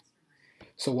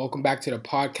So, welcome back to the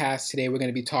podcast. Today, we're going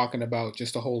to be talking about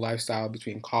just the whole lifestyle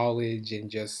between college and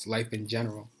just life in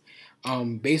general.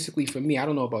 Basically, for me, I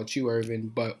don't know about you,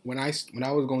 Irvin, but when I was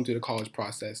going through the college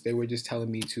process, they were just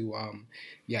telling me to,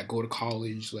 yeah, go to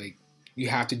college. Like, you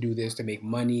have to do this to make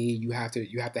money. You have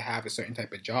to have a certain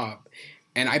type of job,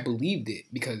 and I believed it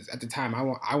because at the time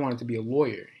I wanted to be a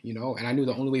lawyer, and I knew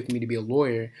the only way for me to be a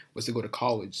lawyer was to go to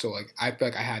college. So like I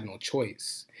felt like I had no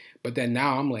choice. But then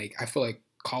now I'm like I feel like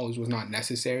college was not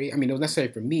necessary. I mean, it was necessary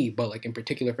for me, but like in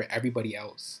particular for everybody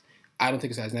else, I don't think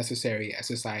it's as necessary as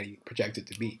society projected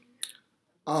to be.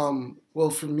 Well,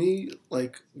 for me,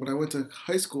 like when I went to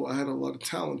high school, I had a lot of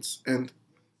talents, and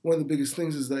one of the biggest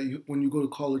things is that when you go to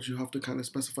college, you have to kind of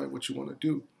specify what you want to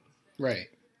do. Right.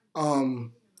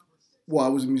 Um, well, I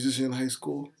was a musician in high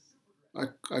school. I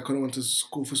could have went to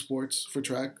school for sports for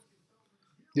track.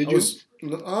 Did I you? was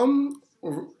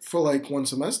for like one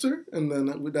semester, and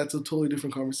then that's a totally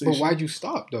different But conversation. why'd you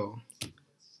stop though?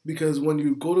 Because when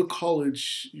you go to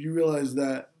college, you realize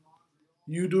that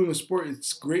you doing a sport,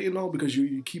 it's great and all because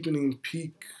you keep it in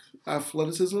peak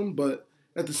athleticism, but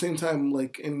at the same time,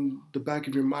 like in the back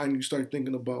of your mind, you start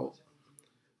thinking about,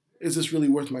 is this really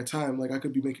worth my time? Like I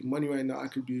could be making money right now, I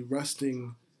could be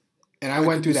resting, And I I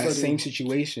went could be through that same studying.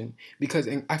 situation because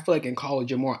I feel like in college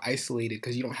you're more isolated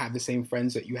because you don't have the same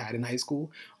friends that you had in high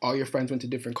school. All your friends went to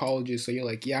different colleges, so you're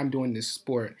like, yeah, I'm doing this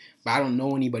sport, but I don't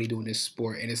know anybody doing this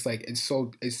sport, and it's like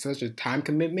it's such a time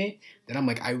commitment that I'm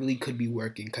like I really could be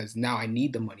working because now I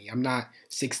need the money. I'm not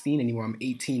 16 anymore. I'm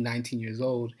 18, 19 years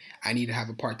old. I need to have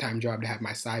a part time job to have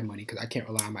my side money because I can't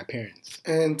rely on my parents.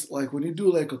 And like when you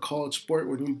do like a college sport,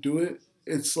 when you do it,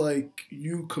 it's like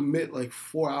you commit like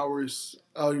 4 hours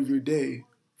out of your day,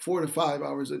 4 to 5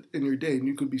 hours in your day, and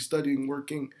you could be studying,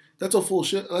 working. That's a full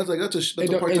shit. That's a part And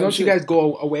time don't you shift. guys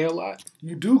go away a lot?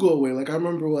 You do go away. Like I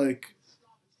remember like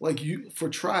you for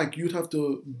track you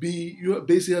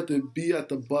basically have to be at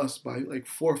the bus by like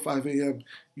 4 or 5 a.m.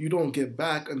 You don't get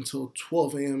back until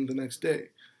 12 a.m. the next day,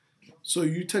 so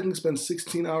you technically spend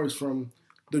 16 hours from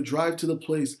the drive to the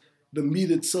place. The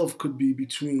meet itself could be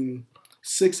between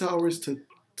 6 hours to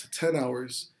 10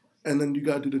 hours, and then you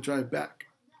got to do the drive back.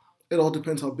 It all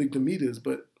depends how big the meet is,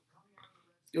 but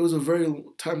it was a very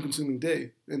time consuming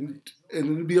day, and it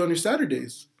would be on your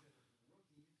Saturdays.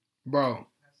 Bro,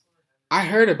 I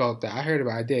heard about that.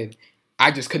 I did. I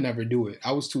just could never do it.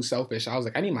 I was too selfish. I was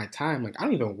like, I need my time. Like, I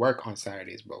don't even work on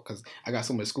Saturdays, bro, because I got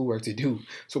so much schoolwork to do.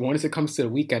 So once it comes to the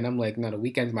weekend, I'm like, no, the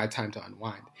weekend's my time to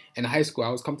unwind. In high school, I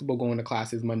was comfortable going to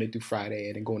classes Monday through Friday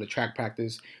and then going to track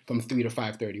practice from 3 to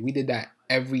 5:30. We did that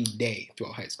every day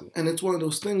throughout high school. And it's one of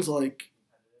those things like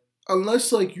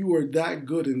unless like you are that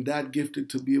good and that gifted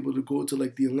to be able to go to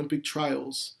like the Olympic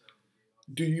trials,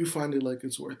 do you find it like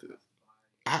it's worth it?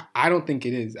 I don't think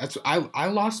it is. I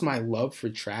lost my love for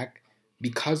track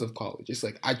because of college. It's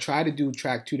like I tried to do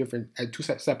track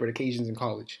at separate occasions in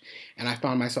college, and I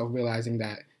found myself realizing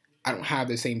that I don't have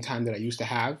the same time that I used to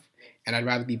have, and I'd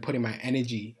rather be putting my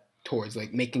energy towards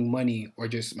like making money or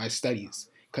just my studies.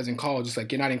 Because in college, it's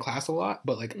like you're not in class a lot,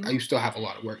 but like Mm-hmm. you still have a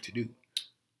lot of work to do.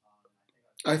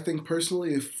 I think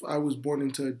personally, if I was born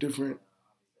into a different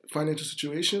financial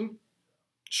situation,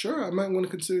 sure, I might want to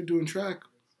consider doing track.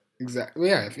 Exactly.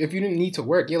 Yeah. If you didn't need to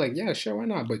work, you're like, yeah, sure, why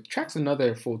not? But track's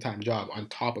another full time job on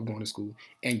top of going to school,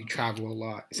 and you travel a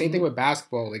lot. Same thing Mm-hmm. with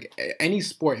basketball. Like any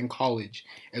sport in college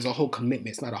is a whole commitment.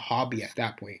 It's not a hobby at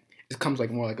that point. It comes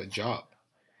like more like a job.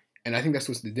 And I think that's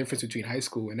what's the difference between high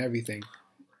school and everything.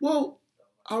 Well,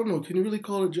 I don't know. Can you really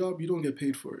call it a job? You don't get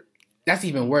paid for it. That's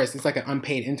even worse. It's like an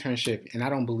unpaid internship, and I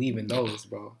don't believe in those,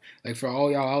 bro. Like for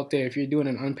all y'all out there, if you're doing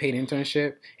an unpaid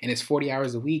internship and it's 40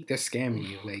 hours a week, they're scamming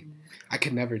you. Like I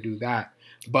could never do that.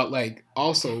 But like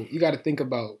also, you got to think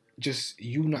about just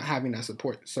you not having that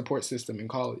support system in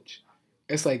college.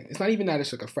 It's like it's not even that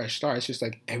it's like a fresh start. It's just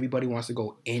like everybody wants to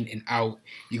go in and out.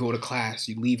 You go to class,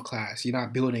 you leave class. You're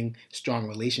not building strong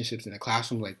relationships in a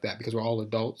classroom like that because we're all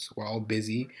adults, we're all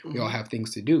busy, we all Mm-hmm. have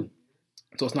things to do.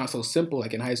 So it's not so simple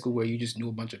like in high school where you just knew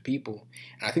a bunch of people.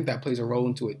 And I think that plays a role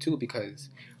into it too because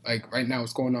like right now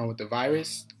what's going on with the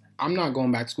virus, I'm not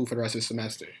going back to school for the rest of the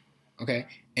semester. Okay?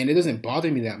 And it doesn't bother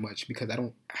me that much because I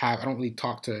don't really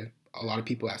talk to a lot of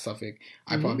people at Suffolk.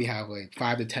 I Mm-hmm. probably have like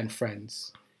 5 to 10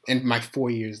 friends in my 4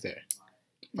 years there.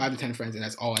 5 to 10 friends, and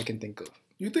that's all I can think of.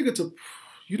 You think it's a,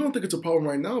 you don't think it's a problem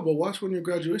right now, but watch when your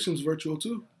graduation is virtual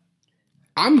too.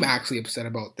 I'm actually upset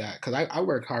about that because I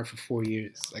worked hard for 4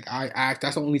 years. Like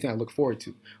that's the only thing I look forward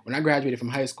to. When I graduated from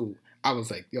high school, I was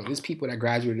like, yo, there's people that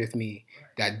graduated with me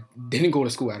that didn't go to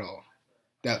school at all,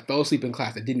 that fell asleep in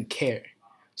class, that didn't care.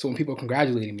 So when people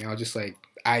congratulated me, I was just like,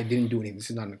 I didn't do anything. This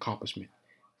is not an accomplishment.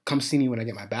 Come see me when I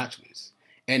get my bachelor's.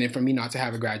 And then for me not to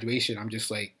have a graduation, I'm just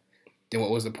like, then what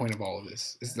was the point of all of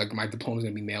this? It's like my diploma's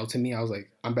gonna be mailed to me. I was like,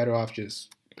 I'm better off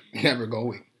just never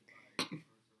going.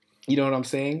 You know what I'm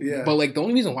saying? Yeah. But like the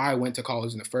only reason why I went to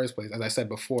college in the first place, as I said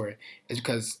before, is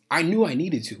because I knew I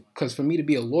needed to. Because for me to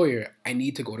be a lawyer, I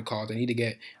need to go to college. I need to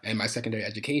get my secondary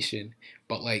education.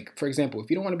 But like, for example, if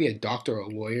you don't want to be a doctor or a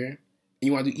lawyer, and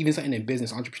you want to do even something in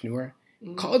business, entrepreneur,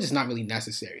 college is not really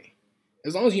necessary.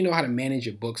 As long as you know how to manage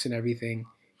your books and everything,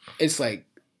 it's like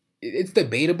it's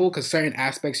debatable because certain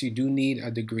aspects you do need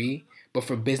a degree. But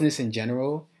for business in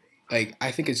general, like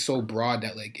I think it's so broad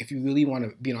that like if you really want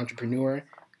to be an entrepreneur,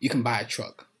 you can buy a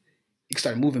truck. You can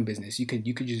start moving business. You could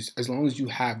just as long as you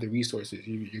have the resources,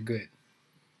 you're good.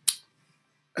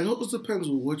 It also depends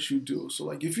on what you do. So,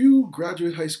 like, if you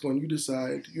graduate high school and you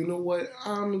decide, you know what,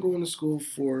 I'm going to school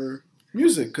for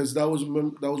music because that was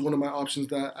one of my options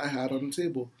that I had on the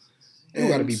table. You got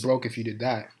to And be broke if you did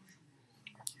that.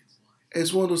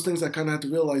 it's one of those things I kind of had to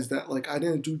realize that, like, I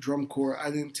didn't do drum corps.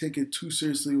 I didn't take it too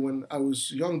seriously when I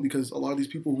was young because a lot of these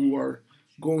people who are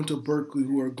going to Berkeley,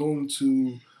 who are going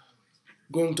to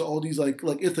all these like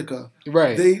Ithaca,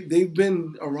 Right. they've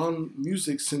been around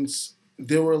music since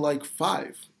they were like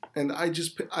 5, and I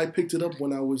picked it up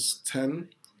when I was 10,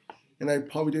 and I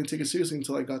probably didn't take it seriously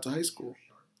until I got to high school.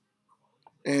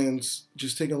 And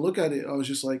just taking a look at it, I was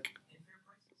just like,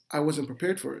 I wasn't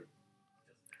prepared for it.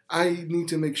 I need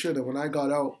to make sure that when I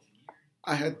got out,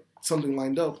 I had something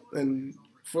lined up. And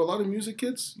for a lot of music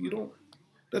kids, you don't.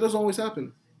 That doesn't always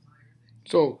happen.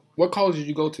 So, what college did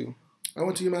you go to? I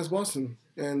went to UMass Boston,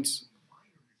 and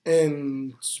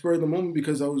spur of the moment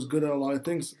because I was good at a lot of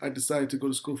things, I decided to go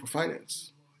to school for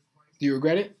finance. Do you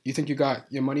regret it? You think you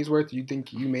got your money's worth? Do you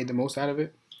think you made the most out of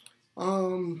it?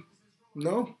 Um,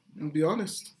 no, to be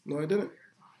honest, no, I didn't.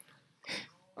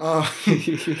 Uh,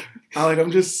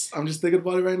 I'm just thinking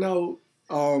about it right now.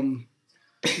 Um,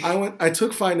 I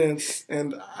took finance,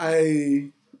 and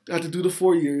I had to do the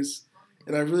 4 years,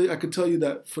 and I could tell you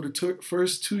that for the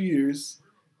first 2 years,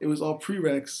 it was all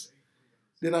prereqs.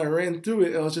 Then I ran through it,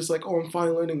 and I was just like, oh, I'm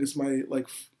fine learning. It's my like,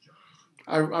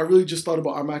 I really just thought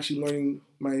about I'm actually learning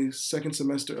my second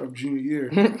semester of junior year,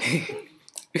 and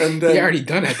You're then already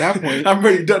done at that point. I'm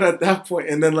already done at that point.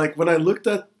 And then like when I looked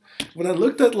at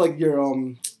like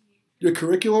your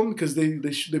curriculum because they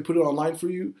put it online for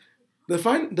you, the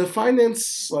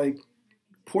finance like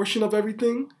portion of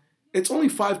everything, it's only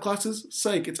 5 classes.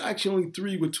 Psych, it's actually only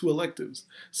 3 with 2 electives.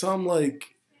 So I'm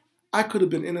like, I could have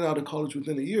been in and out of college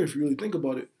within a year if you really think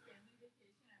about it.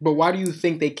 But why do you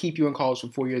think they keep you in college for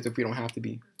 4 years if we don't have to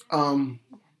be? Um,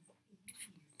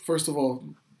 First of all,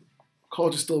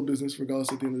 college is still a business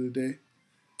regardless at the end of the day.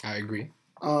 I agree.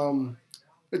 Um,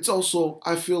 it's also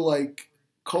I feel like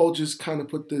colleges kind of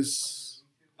put this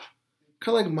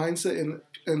kind of like mindset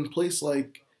in place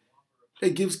like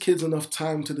it gives kids enough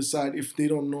time to decide if they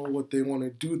don't know what they want to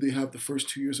do. They have the first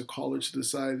 2 years of college to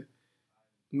decide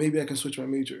maybe I can switch my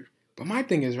major. But my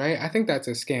thing is, right, I think that's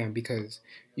a scam because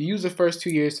you use the first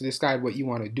 2 years to decide what you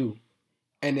want to do.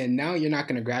 And then now you're not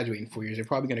going to graduate in 4 years. You're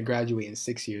probably going to graduate in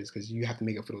 6 years because you have to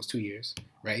make up for those 2 years,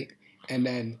 right? And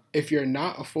then if you're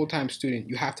not a full time student,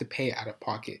 you have to pay out of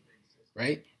pocket,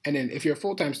 right? And then if you're a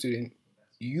full time student,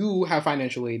 you have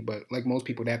financial aid, but like most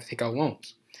people, they have to take out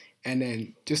loans. And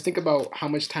then just think about how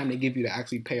much time they give you to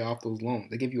actually pay off those loans.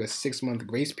 They give you a 6 month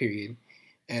grace period.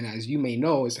 And as you may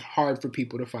know, it's hard for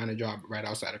people to find a job right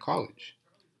outside of college.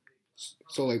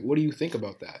 So, like, what do you think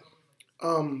about that?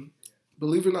 Um,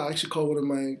 Believe it or not, I actually called one of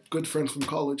my good friends from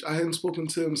college. I hadn't spoken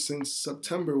to him since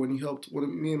September when he helped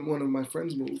me and one of my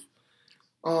friends move.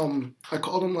 I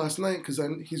called him last night because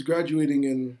he's graduating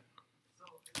in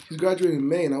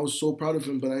May, and I was so proud of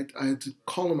him. But I had to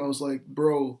call him. I was like,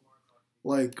 bro,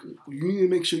 like you need to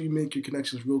make sure you make your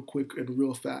connections real quick and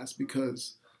real fast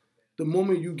because the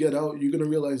moment you get out, you're gonna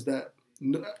realize that,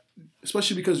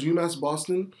 especially because UMass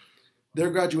Boston, their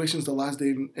graduation is the last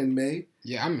day in May.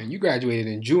 Yeah, I mean, you graduated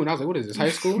in June. I was like, what is this, high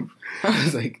school? I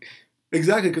was like,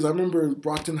 Exactly, because I remember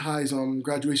Brockton High's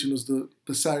graduation was the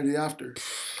Saturday after.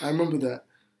 I remember that.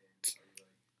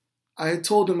 I had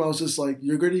told him I was just like,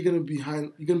 you're gonna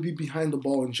be behind the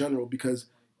ball in general because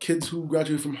kids who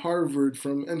graduate from Harvard,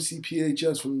 from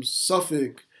MCPHS, from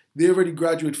Suffolk, they already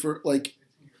graduate for like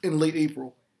in late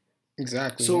April.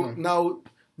 exactly. So Yeah. now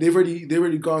they've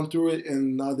already gone through it,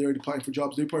 and now they're already applying for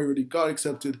jobs. They probably already got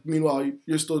accepted. Meanwhile,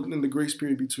 you're still in the grace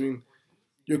period between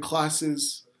your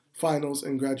classes, finals,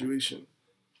 and graduation.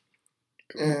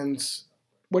 And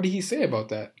What did he say about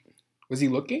that? Was he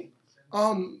looking?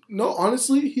 no,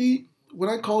 honestly, he when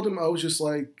I called him, I was just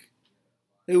like,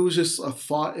 it was just a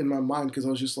thought in my mind because I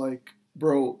was just like,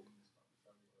 bro,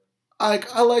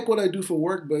 I like what I do for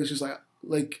work, but it's just like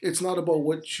Like it's not about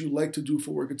what you like to do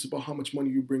for work. It's about how much money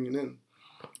you're bringing in.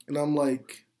 And I'm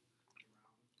like,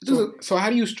 it So doesn't. so how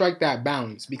do you strike that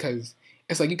balance? Because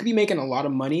it's like you could be making a lot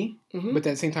of money, Hmm. but at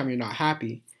the same time you're not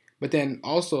happy. But then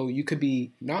also you could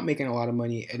be not making a lot of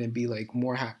money and then be like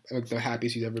like the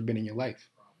happiest you've ever been in your life.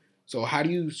 So how do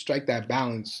you strike that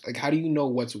balance? Like how do you know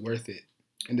what's worth it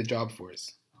in the job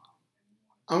force?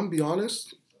 I'm gonna be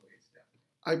honest.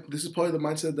 This is probably the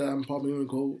mindset that I'm probably gonna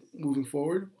go moving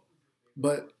forward.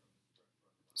 But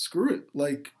screw it.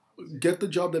 Like, get the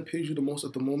job that pays you the most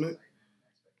at the moment.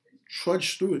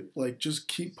 Trudge through it. Like, just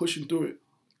keep pushing through it.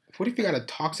 What if you got a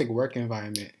toxic work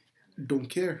environment? Don't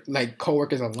care. Like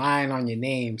coworkers are lying on your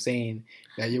name saying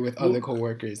that you're with other Well,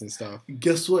 coworkers and stuff.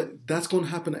 guess what? That's gonna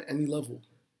happen at any level.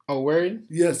 Oh, word?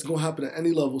 Yes, it's gonna happen at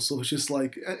any level. So it's just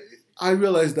like I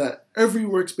realize that every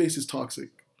workspace is toxic.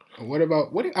 What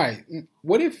about what? All right,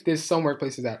 what if there's some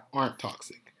workplaces that aren't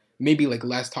toxic? Maybe like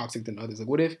less toxic than others. Like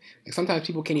what if like sometimes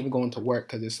people can't even go into work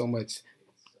because there's so much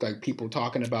like people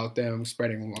talking about them,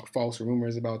 spreading false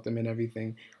rumors about them and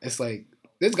everything. It's like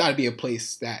there's got to be a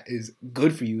place that is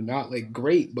good for you, not like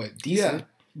great but Yeah, decent.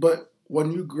 but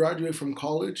when you graduate from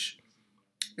college,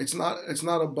 it's not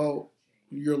about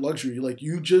your luxury. Like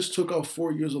you just took out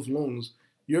 4 years of loans.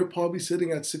 You're probably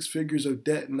sitting at six figures of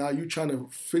debt. Now you're trying to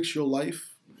fix your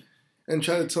life and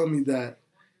try to tell me that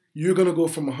you're gonna go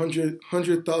from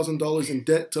 $100,000 in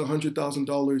debt to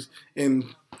 $100,000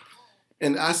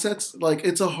 in assets. Like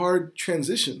it's a hard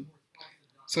transition.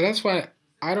 So that's why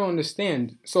I don't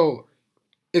understand. So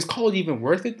is college even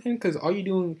worth it then? Because all you're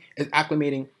doing is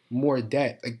acclimating more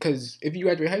debt. Like because if you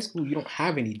graduate high school, you don't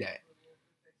have any debt.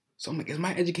 So I'm like, is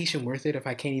my education worth it if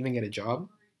I can't even get a job?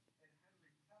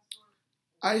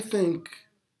 I think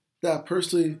that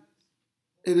personally,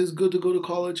 it is good to go to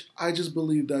college. I just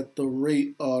believe that the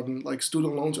rate on like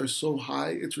student loans are so high,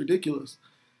 it's ridiculous.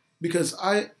 Because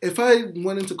if I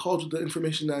went into college with the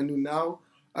information that I knew now,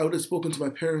 I would have spoken to my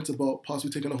parents about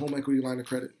possibly taking a home equity line of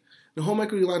credit. The home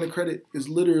equity line of credit is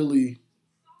literally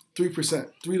 3%,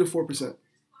 3 to 4%.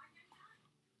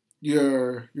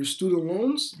 Your student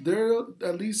loans, they're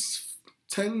at least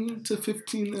 10 to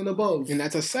 15 and above. And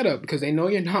that's a setup because they know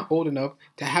you're not old enough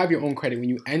to have your own credit when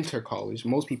you enter college.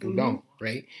 Most people Hmm. don't,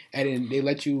 right? And then they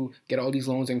let you get all these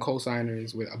loans and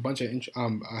cosigners with a bunch of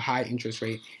a high interest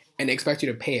rate, and they expect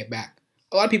you to pay it back.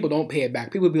 A lot of people don't pay it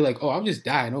back. People be like, "Oh, I'll just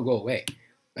die and it'll go away."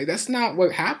 Like that's not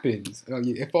what happens.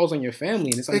 It falls on your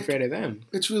family, and it's It, unfair to them.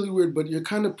 it's really weird, but you're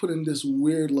kind of put in this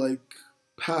weird like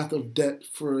path of debt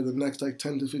for the next like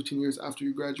 10 to 15 years after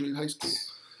you graduate high school.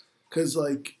 Because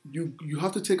like you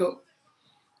have to take out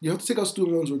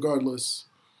student loans regardless.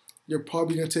 You're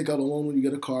probably gonna take out a loan when you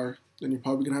get a car, and you're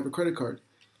probably gonna have a credit card.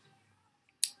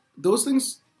 Those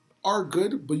things are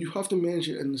good, but you have to manage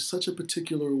it in such a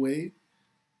particular way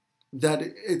that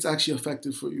it's actually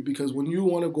effective for you. Because when you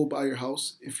want to go buy your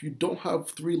house, if you don't have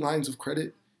 3 lines of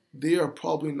credit, they are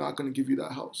probably not going to give you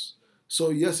that house. So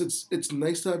yes, it's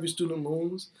nice to have your student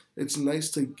loans. It's nice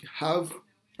to have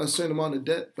a certain amount of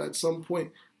debt, but at some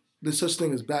point, there's such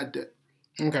thing as bad debt.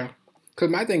 Okay. Because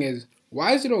my thing is,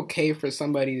 why is it okay for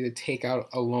somebody to take out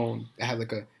a loan that has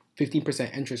like a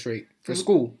 15% interest rate for Mhm.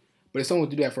 school, but if someone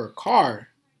do that for a car,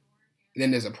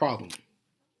 then there's a problem.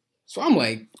 So I'm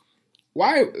like,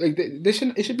 why? Like this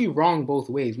should it should be wrong both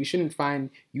ways. We shouldn't find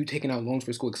you taking out loans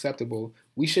for school acceptable.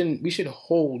 We shouldn't. We should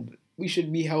hold. We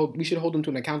should be held. We should hold them to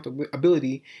an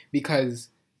accountability because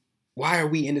why are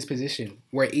we in this position?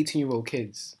 We're 18-year-old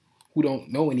kids who don't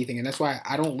know anything, and that's why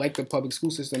I don't like the public school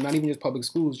system. Not even just public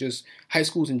schools, just high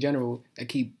schools in general that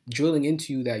keep drilling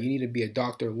into you that you need to be a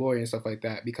doctor, lawyer, and stuff like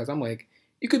that. Because I'm like,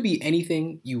 you could be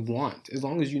anything you want as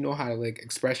long as you know how to like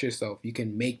express yourself. You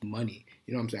can make money.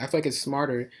 You know what I'm saying? I feel like it's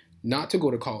smarter not to go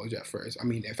to college at first. I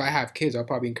mean, if I have kids, I'll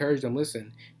probably encourage them.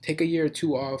 Listen, take a year or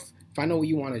two off. Find out what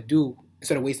you want to do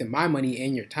instead of wasting my money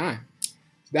and your time.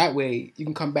 That way, you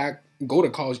can come back and go to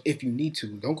college if you need to.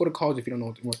 Don't go to college if you don't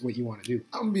know what you want to do.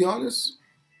 I'm gonna be honest.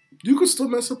 You could still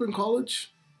mess up in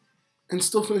college and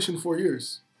still finish in 4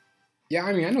 years. Yeah,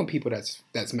 I mean, I know people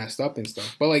that's messed up and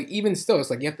stuff, but like even still, it's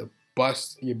like you have to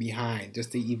bust your behind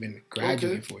just to even Okay,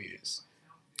 graduate 4 years,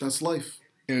 that's life.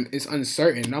 and it's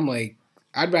uncertain. And I'm like,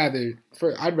 I'd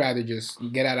rather just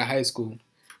get out of high school,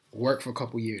 work for a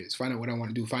couple years, find out what I want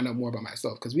to do, find out more about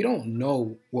myself, because we don't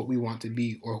know what we want to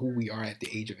be or who we are at the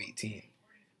age of 18.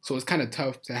 So it's kind of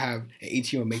tough to have an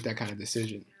 18-year-old make that kind of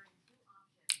decision.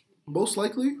 Most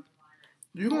likely,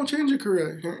 you're gonna change your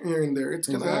career here and there. It's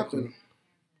gonna Exactly. happen.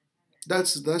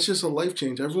 That's just a life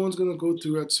change. Everyone's gonna go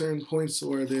through at certain points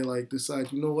where they like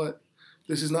decide, you know what,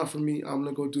 this is not for me. I'm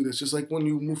gonna go do this. Just like when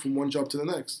you move from one job to the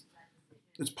next,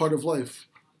 it's part of life.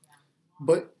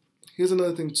 But here's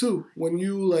another thing too. When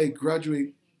you like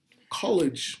graduate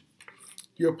college,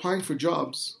 you're applying for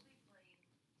jobs.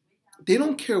 They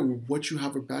don't care what you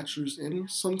have a bachelor's in.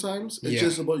 Sometimes it's Yeah,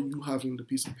 just about you having the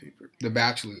piece of paper. the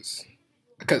bachelor's.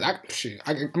 Because I'm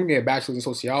gonna get a bachelor's in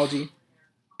sociology.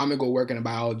 I'm gonna go work in a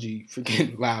biology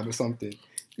freaking lab or something.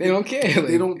 They don't care. Like,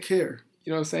 They don't care.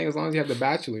 you know what I'm saying? As long as you have the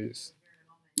bachelor's.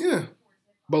 Yeah,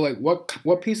 But like,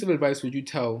 what piece of advice would you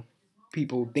tell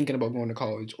people thinking about going to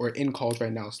college or in college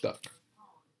right now stuck?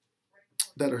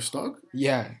 that are stuck.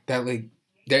 Yeah, that like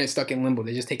they're stuck in limbo.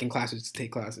 They're just taking classes to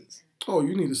take classes. Oh,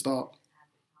 you need to stop.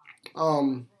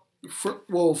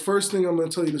 First thing I'm going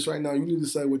to tell you this right now. You need to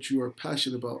decide what you are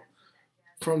passionate about.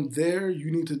 From there,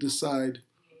 you need to decide,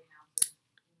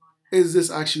 is this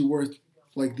actually worth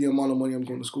like the amount of money I'm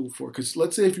going to school for? Because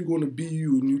let's say if you're going to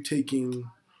BU and you're taking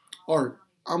art,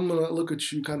 I'm going to look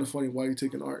at you kind of funny. Why are you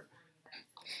taking art?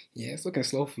 Yeah, it's looking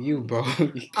slow for you, bro.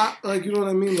 You know what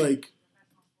I mean? Like,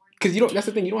 Because you don't. That's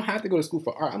the thing. You don't have to go to school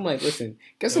for art. I'm like, listen,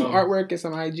 get some artwork, get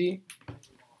some IG.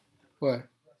 What?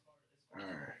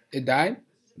 Alright. It died?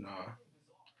 Nah.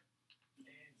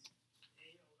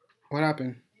 What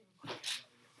happened?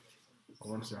 I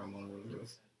want to see how long it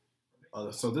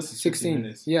was. So this is 16 15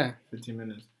 minutes. Yeah. 15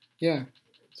 minutes. Yeah.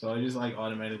 So I just like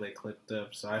automatically like, clipped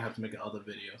up. So I have to make another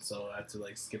video. So I have to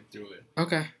like skip through it.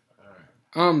 Okay.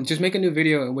 Alright. Just make a new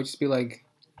video and we'll just be like,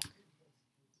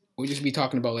 we'll just be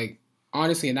talking about like,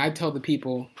 honestly, and I tell the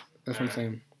people, that's what I'm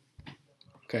saying.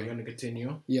 We're Okay. gonna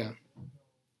continue. Yeah.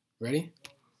 Ready?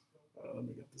 Let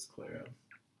me get this clear up.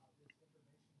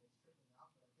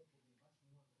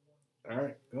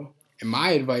 Alright, go. And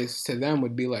my advice to them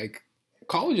would be like,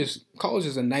 college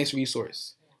is a nice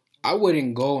resource. I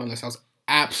wouldn't go unless I was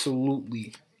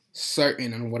absolutely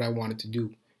certain on what I wanted to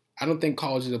do. I don't think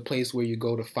college is a place where you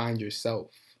go to find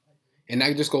yourself. And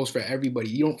that just goes for everybody.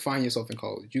 You don't find yourself in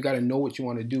college. You got to know what you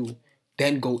want to do,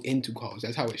 then go into college.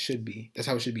 That's how it should be. That's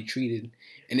how it should be treated.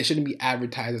 And it shouldn't be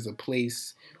advertised as a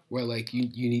place where like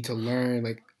you need to learn.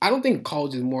 Like, I don't think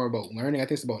college is more about learning. I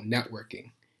think it's about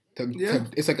networking.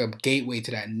 It's like a gateway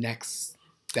to that next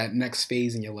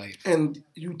phase in your life. and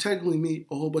you technically meet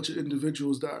a whole bunch of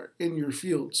individuals that are in your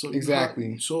field. So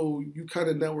Exactly. So you kind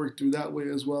of network through that way,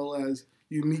 as well as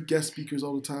you meet guest speakers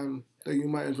all the time that you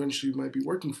might eventually be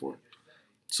working for.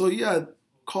 So yeah,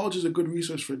 college is a good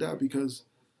resource for that because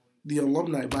the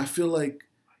alumni. But I feel like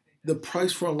the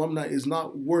price for alumni is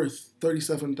not worth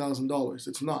 $37,000.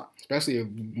 It's not. Especially if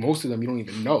most of them you don't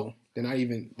even know. They're not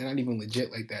even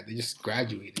legit like that. They just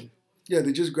graduated. Yeah,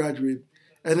 they just graduated.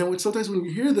 And then sometimes when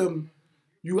you hear them,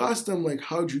 you ask them like,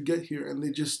 "How'd you get here?" And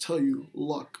they just tell you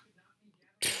luck.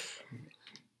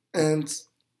 And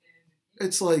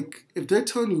it's like if they're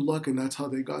telling you luck and that's how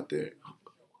they got there,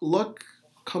 luck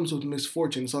comes with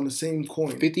misfortune. It's on the same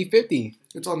coin. 50-50.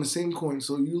 It's on the same coin.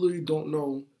 So you literally don't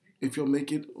know if you'll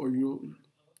make it or you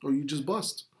just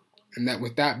bust. And that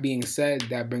with that being said,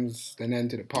 that brings an end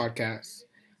to the podcast.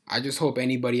 I just hope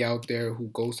anybody out there who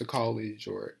goes to college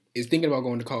or is thinking about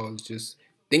going to college just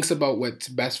thinks about what's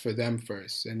best for them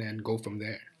first and then go from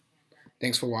there.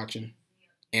 Thanks for watching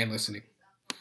and listening.